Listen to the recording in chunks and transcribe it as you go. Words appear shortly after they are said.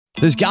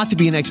There's got to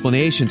be an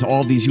explanation to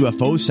all of these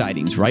UFO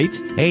sightings, right?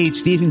 Hey,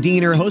 it's Stephen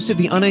Diener, host of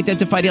the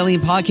Unidentified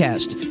Alien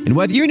Podcast. And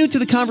whether you're new to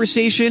the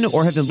conversation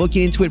or have been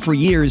looking into it for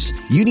years,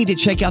 you need to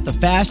check out the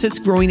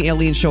fastest growing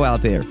alien show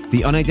out there,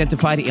 the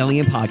Unidentified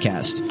Alien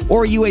Podcast,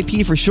 or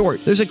UAP for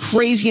short. There's a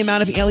crazy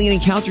amount of alien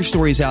encounter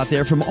stories out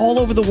there from all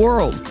over the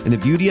world. And the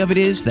beauty of it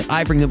is that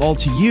I bring them all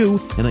to you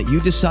and let you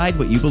decide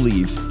what you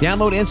believe.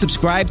 Download and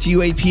subscribe to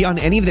UAP on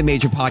any of the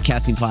major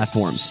podcasting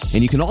platforms.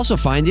 And you can also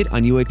find it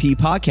on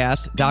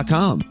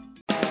UAPpodcast.com.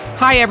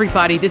 Hi,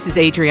 everybody. This is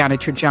Adriana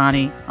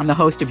Trajani. I'm the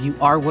host of You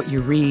Are What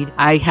You Read.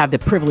 I have the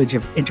privilege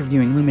of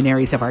interviewing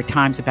luminaries of our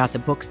times about the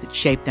books that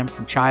shaped them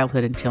from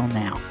childhood until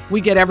now.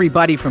 We get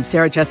everybody from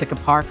Sarah Jessica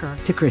Parker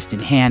to Kristen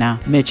Hanna,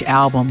 Mitch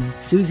Albom,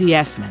 Susie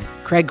Essman,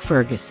 Craig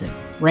Ferguson,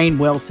 Rainn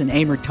Wilson,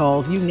 Amor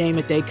Tolls, you name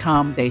it, they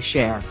come, they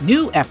share.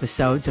 New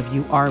episodes of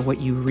You Are What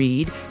You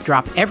Read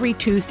drop every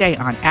Tuesday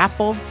on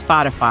Apple,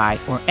 Spotify,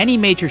 or any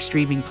major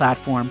streaming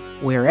platform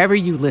wherever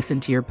you listen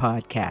to your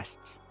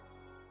podcasts.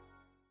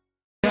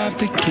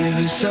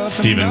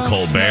 Stephen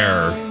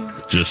Colbert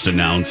just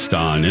announced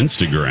on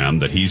Instagram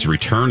that he's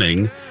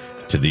returning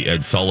to the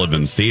Ed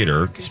Sullivan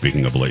Theater,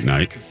 speaking of late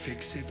night,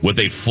 with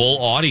a full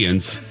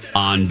audience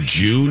on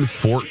June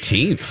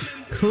 14th.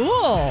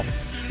 Cool.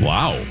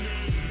 Wow.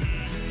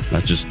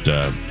 That just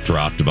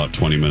dropped about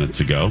 20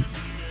 minutes ago.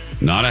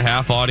 Not a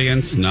half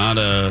audience, not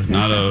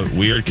a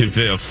weird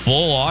a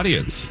full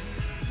audience.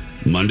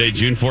 Monday,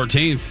 June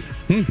 14th.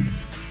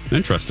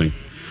 Interesting.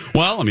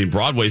 Well, I mean,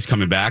 Broadway's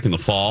coming back in the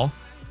fall.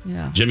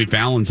 Yeah. Jimmy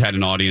Fallon's had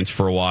an audience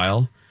for a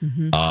while.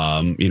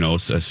 A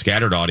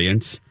scattered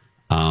audience.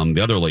 The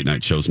other late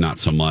night shows, not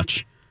so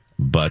much.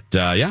 But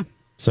yeah,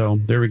 so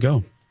there we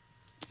go.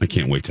 I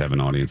can't wait to have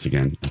an audience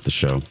again at the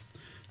show.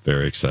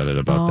 Very excited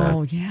about that.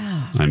 Oh,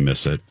 yeah. I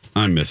miss it.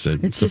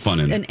 It's just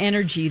fun an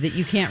energy that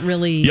you can't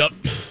really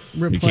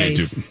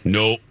replace.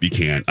 Nope, you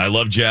can't. I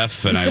love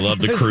Jeff and I love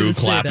the crew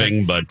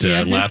clapping, but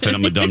laughing at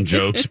my dumb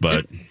jokes,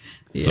 but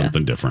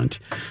something different.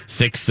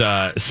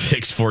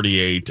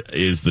 6:48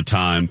 is the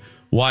time.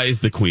 Why is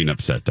the Queen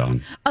upset,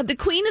 Dawn? The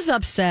Queen is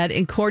upset,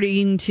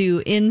 according to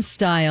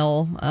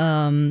InStyle,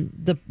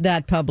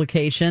 that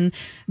publication,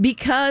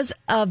 because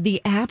of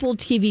the Apple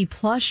TV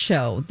Plus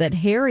show that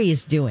Harry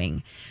is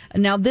doing.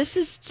 Now, this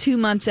is 2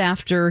 months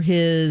after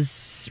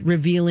his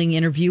revealing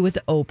interview with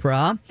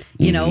Oprah,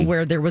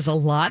 where there was a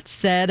lot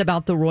said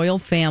about the royal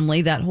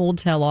family, that whole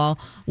tell-all,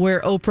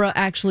 where Oprah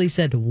actually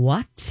said,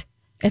 "What?"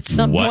 At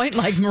some point,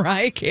 like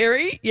Mariah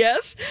Carey,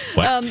 yes.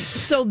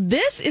 So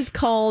this is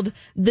called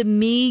The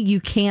Me You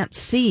Can't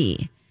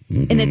See.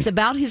 And it's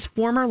about his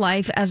former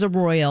life as a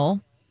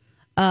royal.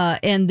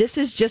 And this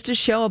is just a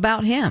show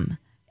about him.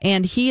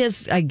 And he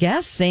is, I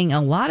guess, saying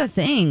a lot of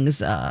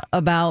things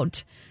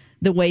about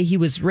the way he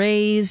was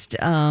raised.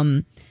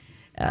 That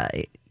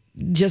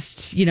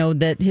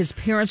his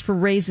parents were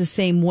raised the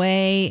same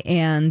way.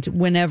 And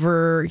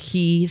whenever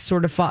he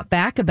sort of fought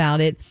back about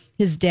it,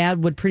 his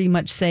dad would pretty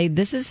much say,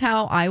 "This is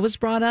how I was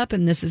brought up,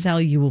 and this is how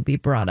you will be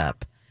brought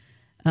up."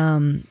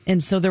 And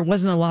so there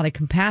wasn't a lot of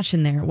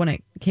compassion there when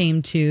it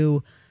came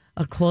to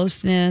a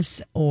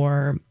closeness,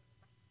 or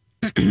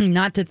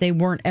not that they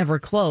weren't ever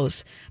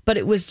close, but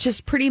it was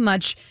just pretty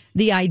much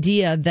the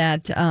idea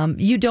that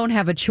you don't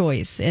have a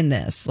choice in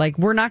this. Like,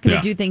 we're not going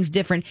to do things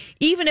different,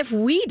 even if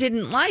we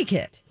didn't like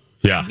it.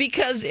 Yeah.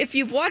 Because if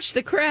you've watched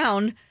The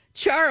Crown,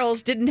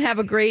 Charles didn't have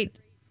a great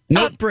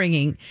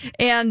upbringing.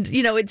 And,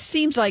 it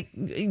seems like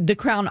The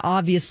Crown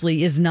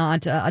obviously is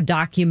not a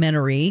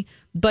documentary,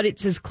 but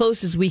it's as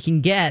close as we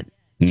can get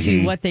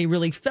to what they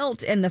really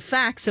felt and the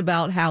facts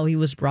about how he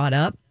was brought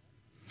up.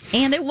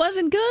 And it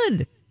wasn't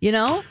good,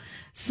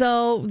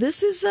 So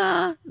this is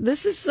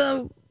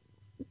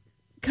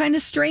kind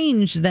of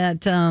strange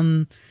that,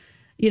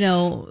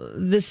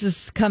 this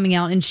is coming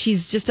out, and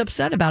she's just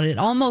upset about it.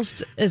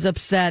 Almost as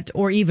upset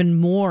or even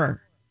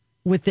more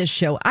with this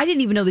show. I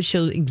didn't even know the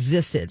show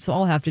existed, so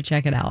I'll have to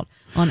check it out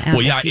on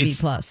Apple TV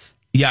Plus.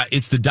 Yeah,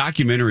 it's the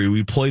documentary.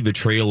 We played the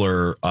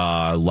trailer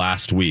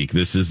last week.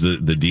 This is the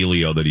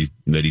dealio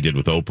that he did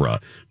with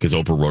Oprah, because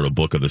Oprah wrote a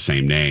book of the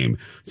same name.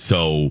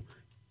 So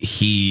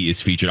he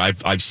is featured.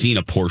 I've seen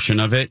a portion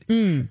of it,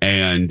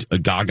 and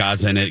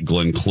Gaga's in it,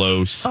 Glenn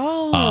Close.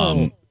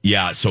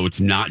 Yeah, so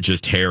it's not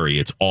just Harry.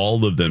 It's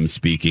all of them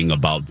speaking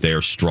about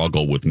their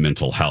struggle with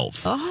mental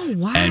health. Oh,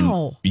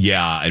 wow.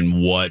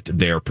 And what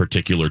their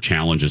particular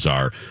challenges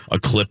are. A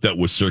clip that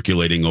was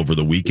circulating over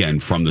the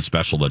weekend from the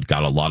special that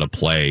got a lot of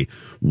play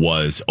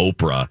was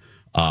Oprah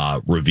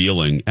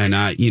revealing, and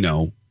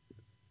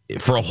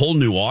for a whole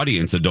new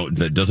audience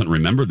that doesn't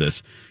remember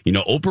this,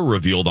 Oprah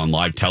revealed on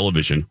live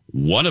television,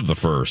 one of the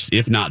first,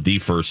 if not the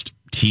first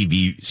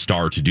TV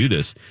star to do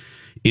this.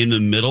 In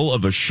the middle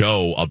of a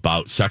show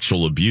about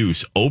sexual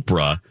abuse,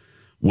 Oprah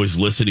was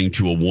listening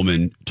to a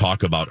woman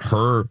talk about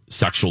her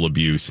sexual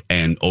abuse,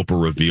 and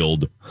Oprah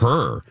revealed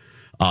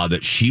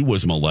that she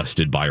was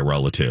molested by a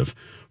relative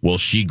Well,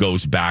 she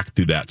goes back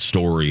through that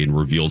story and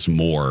reveals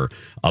more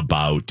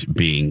about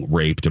being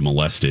raped and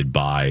molested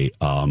by,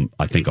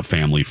 I think, a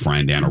family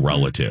friend and a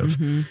relative.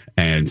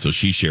 And so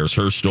she shares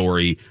her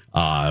story.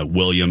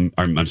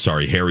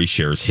 Harry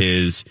shares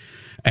his.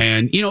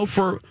 And,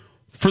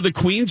 for the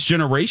Queen's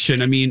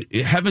generation, I mean,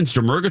 heavens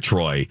to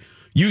Murgatroyd,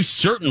 you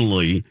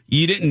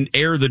didn't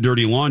air the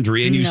dirty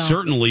laundry, and you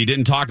certainly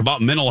didn't talk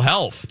about mental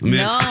health. I mean,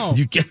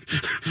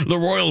 the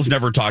royals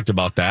never talked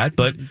about that,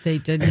 but they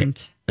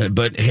didn't.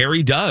 But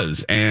Harry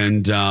does,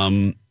 and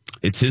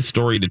it's his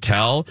story to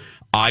tell.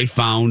 I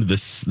found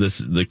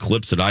the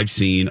clips that I've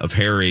seen of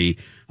Harry.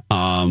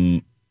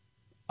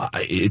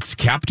 It's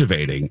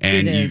captivating,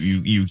 and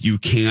you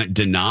can't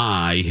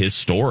deny his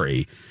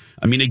story.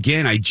 I mean,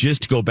 again, I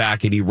just go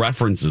back, and he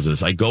references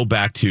this. I go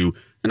back to,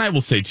 and I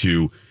will say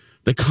too,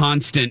 the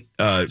constant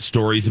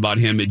stories about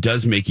him. It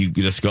does make you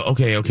just go,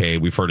 okay,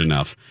 we've heard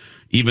enough,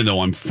 even though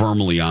I'm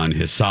firmly on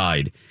his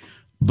side.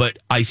 But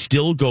I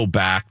still go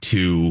back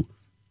to,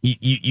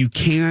 you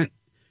can't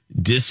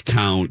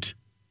discount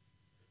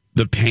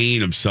the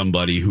pain of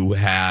somebody who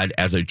had,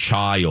 as a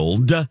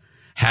child,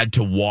 had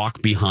to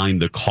walk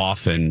behind the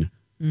coffin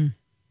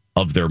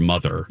of their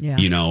mother,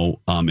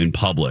 in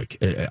public.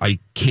 I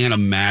can't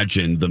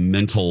imagine the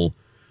mental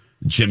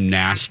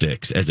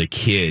gymnastics as a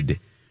kid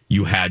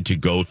you had to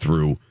go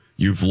through.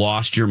 You've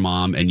lost your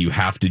mom, and you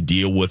have to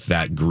deal with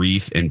that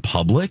grief in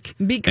public,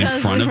 in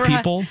front of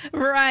people.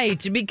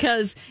 Right,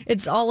 because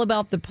it's all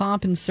about the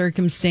pomp and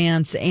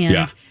circumstance,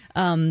 and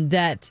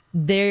that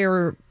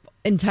their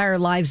entire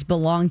lives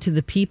belong to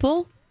the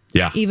people.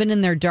 Yeah. Even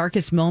in their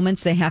darkest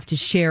moments, they have to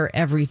share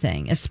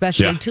everything,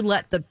 especially to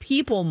let the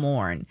people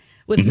mourn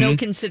with no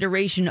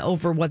consideration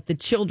over what the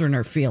children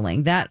are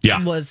feeling. That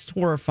was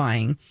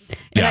horrifying.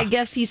 And I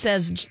guess he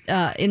says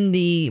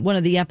in one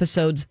of the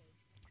episodes,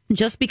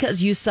 just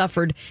because you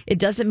suffered, it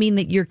doesn't mean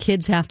that your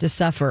kids have to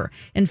suffer.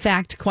 In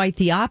fact, quite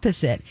the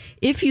opposite.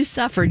 If you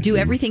suffer, do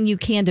everything you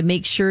can to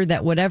make sure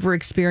that whatever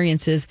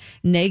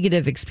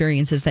negative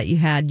experiences that you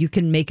had, you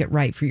can make it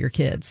right for your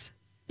kids.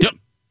 Yep.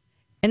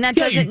 And that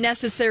doesn't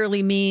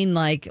necessarily mean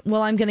like,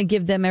 well, I'm going to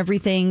give them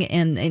everything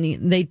and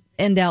they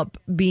end up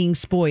being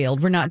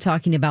spoiled. We're not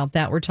talking about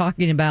that. We're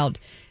talking about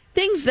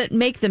things that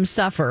make them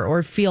suffer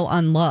or feel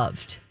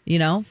unloved,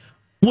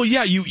 Well,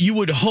 yeah, you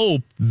would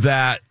hope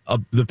that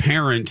the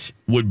parent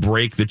would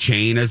break the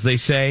chain, as they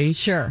say.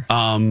 Sure.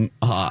 I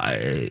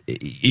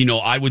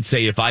would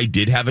say if I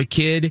did have a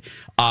kid,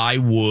 I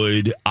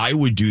would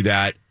do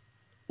that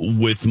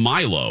with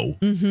Milo,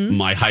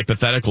 my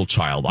hypothetical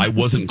child. I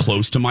wasn't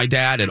close to my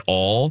dad at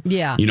all.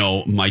 Yeah.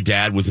 My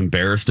dad was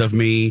embarrassed of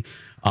me.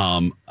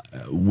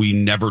 We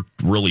never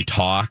really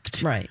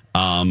talked. Right.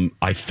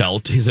 I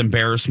felt his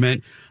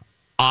embarrassment.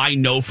 I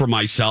know for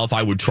myself,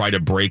 I would try to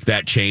break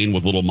that chain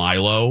with little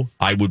Milo.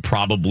 I would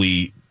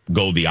probably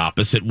go the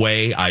opposite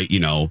way. I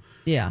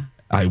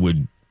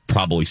would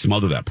probably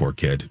smother that poor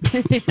kid.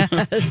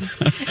 Yes.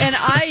 And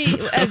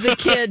I, as a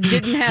kid,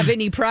 didn't have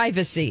any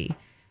privacy.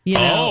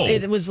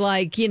 It was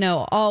like,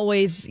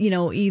 always,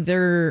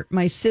 either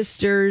my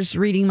sisters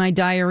reading my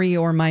diary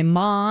or my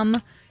mom.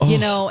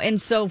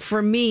 And so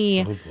for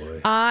me,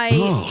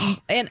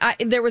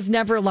 there was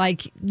never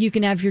like, you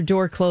can have your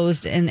door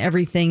closed and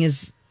everything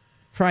is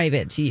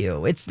private to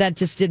you. That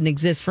just didn't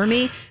exist for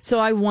me. So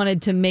I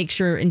wanted to make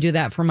sure and do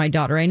that for my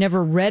daughter. I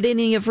never read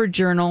any of her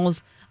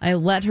journals. I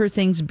let her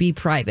things be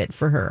private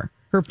for her.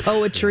 Her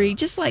poetry,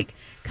 just like,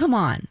 come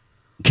on.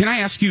 Can I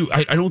ask you,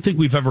 I don't think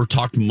we've ever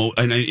talked, and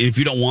if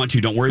you don't want to,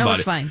 don't worry about it.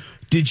 It's fine.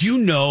 Did you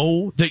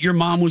know that your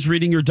mom was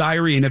reading your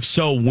diary? And if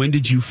so, when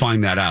did you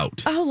find that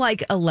out? Oh,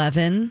 like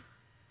 11.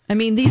 I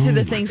mean, these are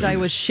the things I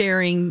was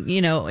sharing,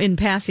 in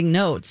passing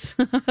notes.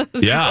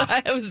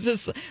 Yeah. I was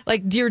just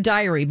like Dear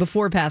Diary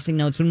before passing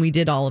notes when we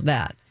did all of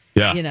that.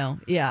 Yeah.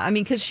 I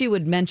mean, because she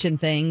would mention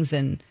things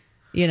and,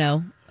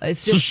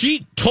 it's just, so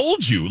she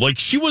told you, like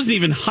she wasn't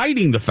even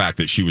hiding the fact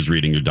that she was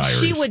reading your diaries.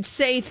 She would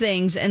say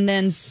things and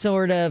then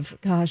sort of,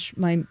 gosh,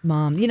 my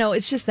mom,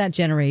 it's just that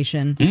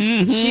generation.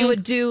 Mm-hmm. She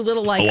would do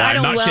little like,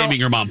 I'm not shaming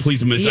your mom.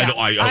 Please, miss. Yeah,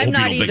 I I'm hope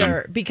not you don't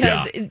either think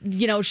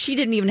because, she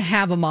didn't even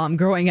have a mom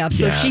growing up.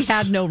 So she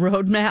had no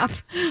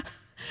roadmap.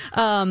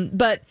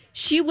 But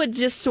she would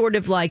just sort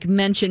of like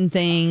mention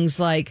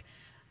things like,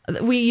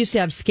 we used to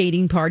have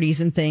skating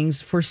parties and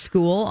things for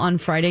school on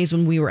Fridays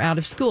when we were out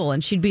of school.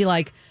 And she'd be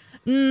like,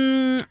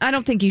 I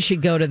don't think you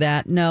should go to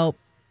that. No.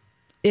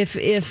 If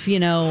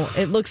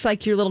it looks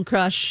like your little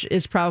crush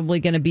is probably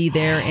going to be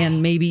there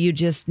and maybe you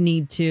just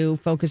need to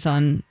focus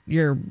on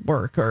your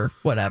work or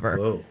whatever.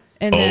 Whoa.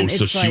 And then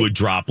so she would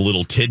drop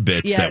little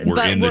tidbits that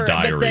were in the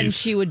diaries. But then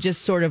she would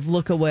just sort of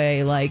look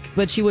away,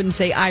 but she wouldn't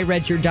say, I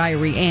read your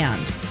diary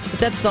but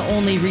that's the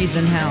only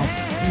reason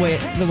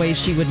the way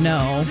she would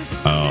know.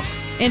 Oh.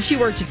 And she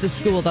worked at the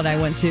school that I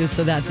went to,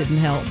 so that didn't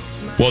help.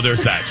 Well,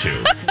 there's that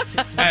too.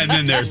 And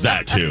then there's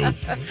that too.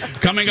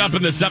 Coming up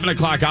in the 7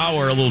 o'clock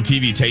hour, a little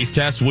TV taste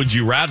test, Would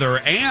You Rather?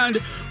 And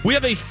we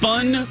have a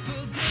fun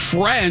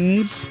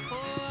Friends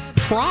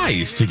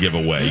prize to give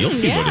away. You'll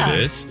see what it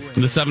is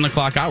in the 7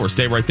 o'clock hour.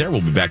 Stay right there.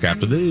 We'll be back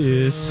after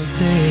this.